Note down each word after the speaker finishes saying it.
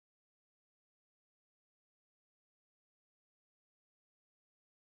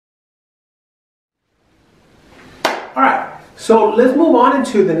So let's move on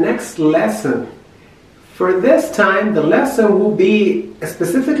into the next lesson. For this time, the lesson will be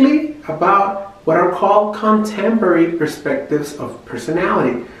specifically about what are called contemporary perspectives of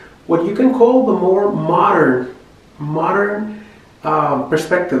personality. What you can call the more modern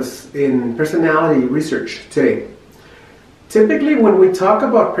perspectives in personality research today. Typically, when we talk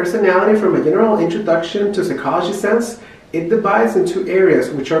about personality from a general introduction to psychology sense, it divides into areas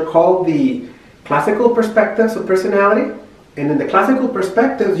which are called the classical perspectives of personality. And in the classical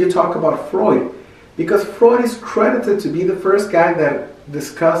perspectives, you talk about Freud, because Freud is credited to be the first guy that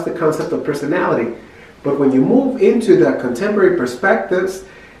discussed the concept of personality. But when you move into the contemporary perspectives,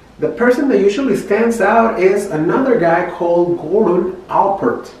 the person that usually stands out is another guy called Gordon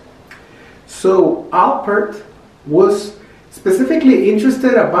Allport. So Allport was specifically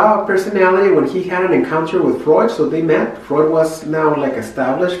interested about personality when he had an encounter with Freud, so they met. Freud was now like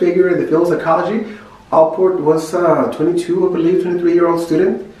established figure in the field of psychology. Allport was 22, I believe, 23-year-old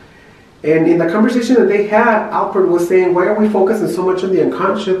student. And in the conversation that they had, Allport was saying, why are we focusing so much on the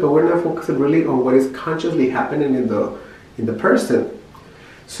unconscious, but we're not focusing really on what is consciously happening in the person?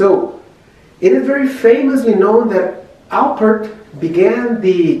 So it is very famously known that Allport began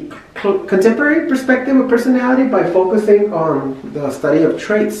the contemporary perspective of personality by focusing on the study of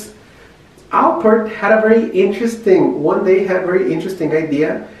traits. Allport had a very interesting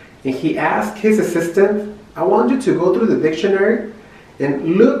idea, and he asked his assistant, I want you to go through the dictionary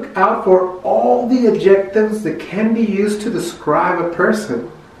and look out for all the adjectives that can be used to describe a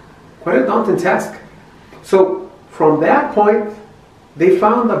person. Quite a daunting task. So from that point, they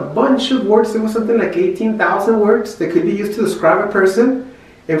found a bunch of words. There was something like 18,000 words that could be used to describe a person.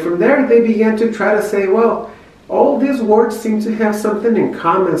 And from there, they began to try to say, well, all these words seem to have something in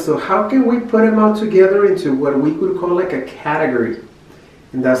common. So how can we put them all together into what we could call like a category?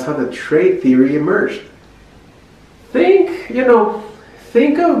 And that's how the trait theory emerged. Think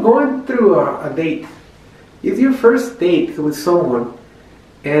of going through a date. It's your first date with someone,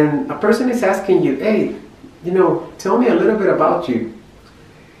 and a person is asking you, hey, tell me a little bit about you.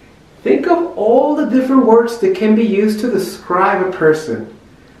 Think of all the different words that can be used to describe a person.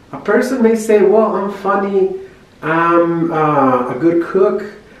 A person may say, well, I'm funny, I'm a good cook,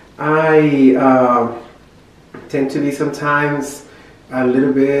 I tend to be sometimes a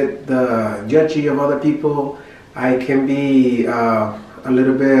little bit judgy of other people, I can be a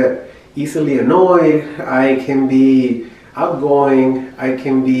little bit easily annoyed, I can be outgoing, I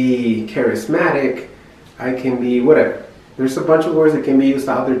can be charismatic, I can be whatever. There's a bunch of words that can be used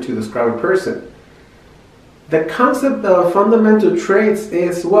out there to describe a person. The concept of fundamental traits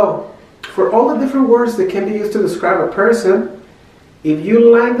is, well, for all the different words that can be used to describe a person, if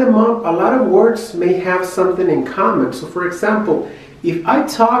you line them up, a lot of words may have something in common. So for example, if I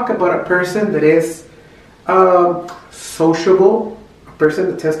talk about a person that is sociable, a person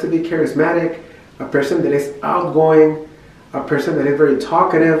that tends to be charismatic, a person that is outgoing, a person that is very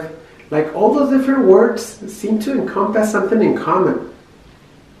talkative, like all those different words seem to encompass something in common.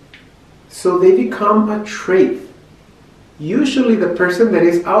 So they become a trait. Usually the person that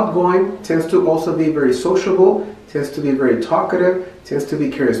is outgoing tends to also be very sociable, tends to be very talkative, tends to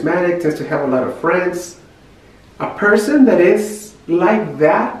be charismatic, tends to have a lot of friends. A person that is like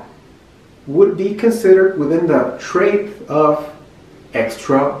that would be considered within the trait of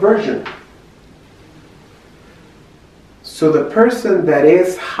extraversion. So the person that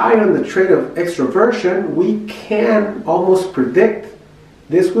is high on the trait of extroversion, we can almost predict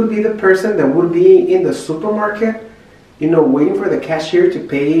this would be the person that would be in the supermarket, waiting for the cashier to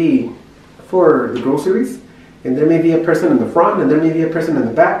pay for the groceries. And there may be a person in the front and there may be a person in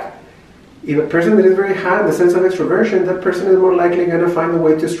the back. If a person that is very high in the sense of extroversion, that person is more likely going to find a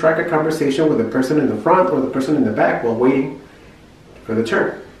way to strike a conversation with the person in the front or the person in the back while waiting for the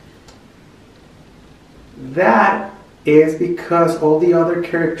turn. That is because all the other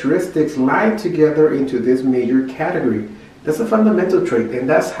characteristics lie together into this major category. That's a fundamental trait, and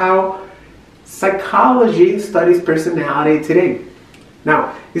that's how psychology studies personality today.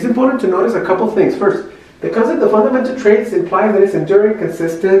 Now, it's important to notice a couple things. First, the concept of fundamental traits implies that it's enduring,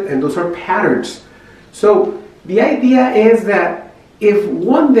 consistent, and those are patterns. So the idea is that if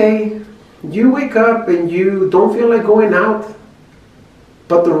one day you wake up and you don't feel like going out,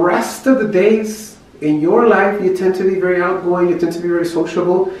 but the rest of the days in your life you tend to be very outgoing, you tend to be very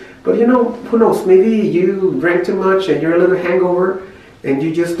sociable, but who knows, maybe you drank too much and you're a little hangover and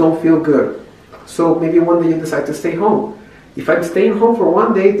you just don't feel good. So maybe one day you decide to stay home. If I'm staying home for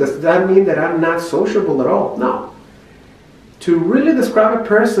one day, does that mean that I'm not sociable at all? No. To really describe a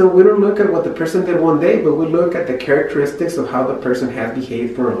person, we don't look at what the person did one day, but we look at the characteristics of how the person has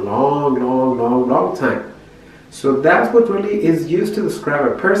behaved for a long time. So that's what really is used to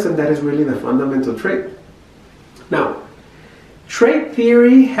describe a person. That is really the fundamental trait. Now, trait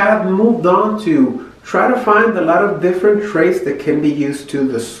theory have moved on to try to find a lot of different traits that can be used to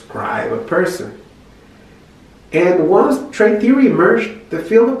describe a person. And once trait theory emerged, the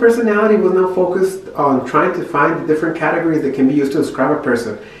field of personality was now focused on trying to find the different categories that can be used to describe a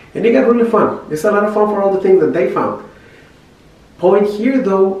person. And it got really fun. It's a lot of fun for all the things that they found. Point here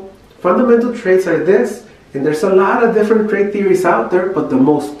though, fundamental traits are this, and there's a lot of different trait theories out there, but the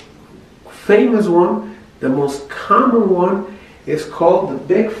most famous one, the most common one, is called the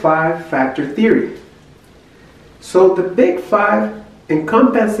Big Five factor theory. So the Big Five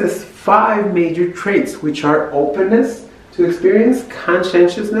encompasses 5 major traits, which are openness to experience,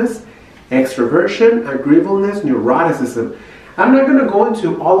 conscientiousness, extroversion, agreeableness, neuroticism. I'm not going to go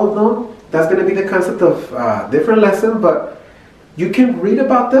into all of them. That's going to be the concept of a different lesson, but you can read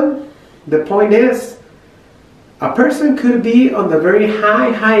about them. The point is, a person could be on the very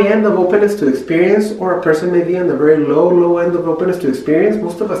high end of openness to experience, or a person may be on the very low end of openness to experience.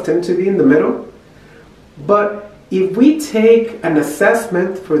 Most of us tend to be in the middle. But if we take an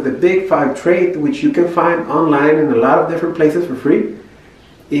assessment for the Big Five trait, which you can find online in a lot of different places for free,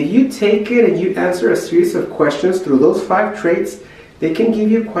 if you take it and you answer a series of questions through those 5 traits, they can give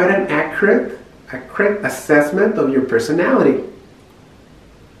you quite an accurate assessment of your personality.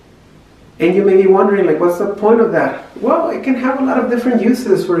 And you may be wondering, like, what's the point of that? Well, it can have a lot of different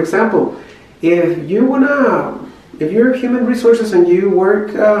uses. For example, if you're human resources and you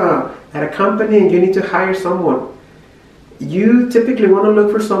work at a company and you need to hire someone, you typically want to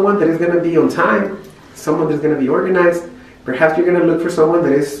look for someone that is going to be on time, someone that's going to be organized. Perhaps you're going to look for someone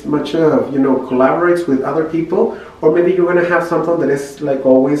that is much collaborates with other people, or maybe you're going to have something that is like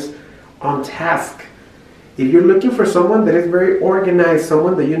always on task. If you're looking for someone that is very organized,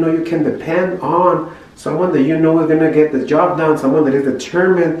 someone that you know you can depend on, someone that you know is going to get the job done, someone that is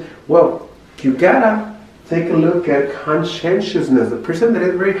determined, well, you gotta take a look at conscientiousness. The person that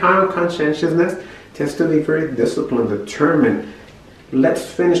is very high on conscientiousness tends to be very disciplined, determined. Let's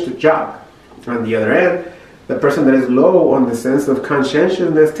finish the job. On the other end, the person that is low on the sense of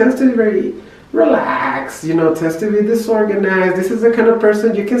conscientiousness tends to be very relaxed, tends to be disorganized. This is the kind of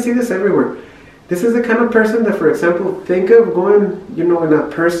person, you can see this everywhere. This is the kind of person that, for example, think of going, in a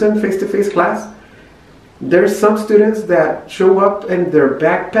person face-to-face class. There's some students that show up and their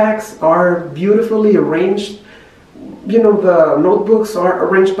backpacks are beautifully arranged. The notebooks are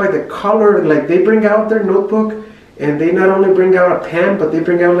arranged by the color. Like, they bring out their notebook and they not only bring out a pen, but they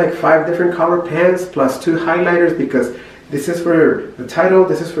bring out like 5 different color pens plus 2 highlighters, because this is for the title,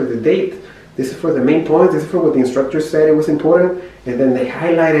 this is for the date, this is for the main points, this is for what the instructor said it was important, and then they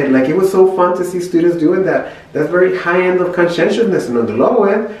highlight it. Like, it was so fun to see students doing that. That's very high end of conscientiousness. And on the low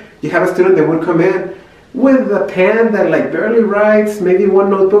end, you have a student that would come in with a pen that like barely writes, maybe one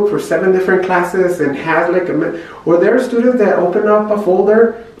notebook for 7 different classes, and has like or there are students that open up a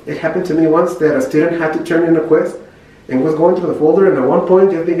folder. It happened to me once that a student had to turn in a quiz and was going through the folder, and at one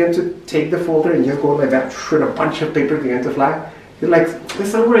point just began to take the folder and just go like that, and a bunch of papers began to fly. You're like,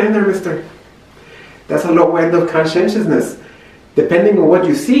 there's somewhere in there, mister. That's a low end of conscientiousness. Depending on what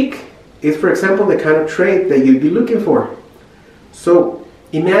you seek is, for example, the kind of trait that you'd be looking for. So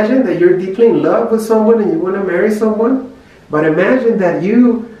imagine that you're deeply in love with someone and you want to marry someone, but imagine that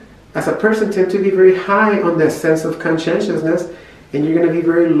you, as a person, tend to be very high on the sense of conscientiousness, and you're going to be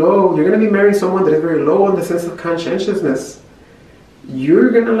very low. You're going to be marrying someone that is very low on the sense of conscientiousness.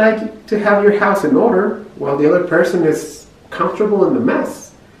 You're going to like to have your house in order, while the other person is comfortable in the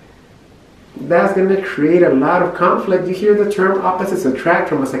mess. That's going to create a lot of conflict. You hear the term opposites attract.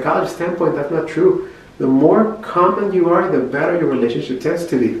 From a psychology standpoint, that's not true. The more common you are, the better your relationship tends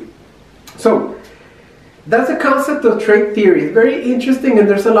to be. So, that's the concept of trait theory. It's very interesting, and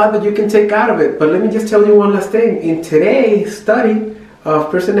there's a lot that you can take out of it. But let me just tell you one last thing. In today's study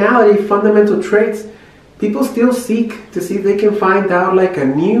of personality, fundamental traits, people still seek to see if they can find out like a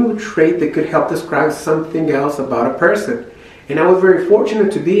new trait that could help describe something else about a person. And I was very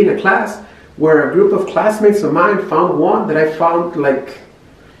fortunate to be in a class where a group of classmates of mine found one that I found like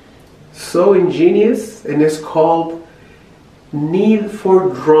so ingenious, and it's called need for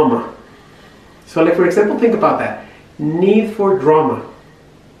drama. So like, for example, think about that. Need for drama.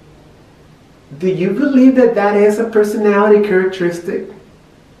 Do you believe that that is a personality characteristic?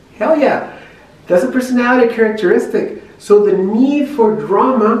 Hell yeah. That's a personality characteristic. So the need for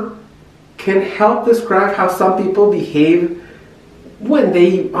drama can help describe how some people behave when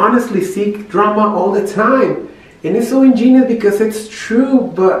they honestly seek drama all the time. And it's so ingenious because it's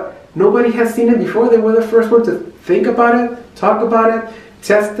true, but nobody has seen it before. They were the first one to think about it, talk about it,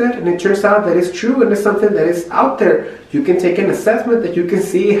 tested, and it turns out that it's true and it's something that is out there. You can take an assessment that you can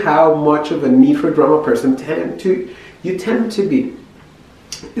see how much of a need for drama person you tend to be.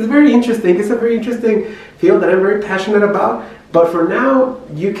 It's very interesting. It's a very interesting field that I'm very passionate about. But for now,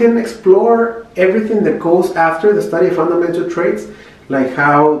 you can explore everything that goes after the study of fundamental traits, like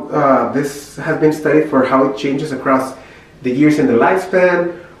how this has been studied for how it changes across the years in the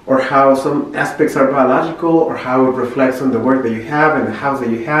lifespan, or how some aspects are biological, or how it reflects on the work that you have and the house that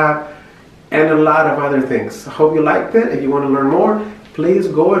you have, and a lot of other things. I hope you liked it. If you want to learn more, please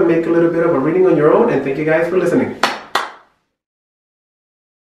go and make a little bit of a reading on your own, and thank you guys for listening.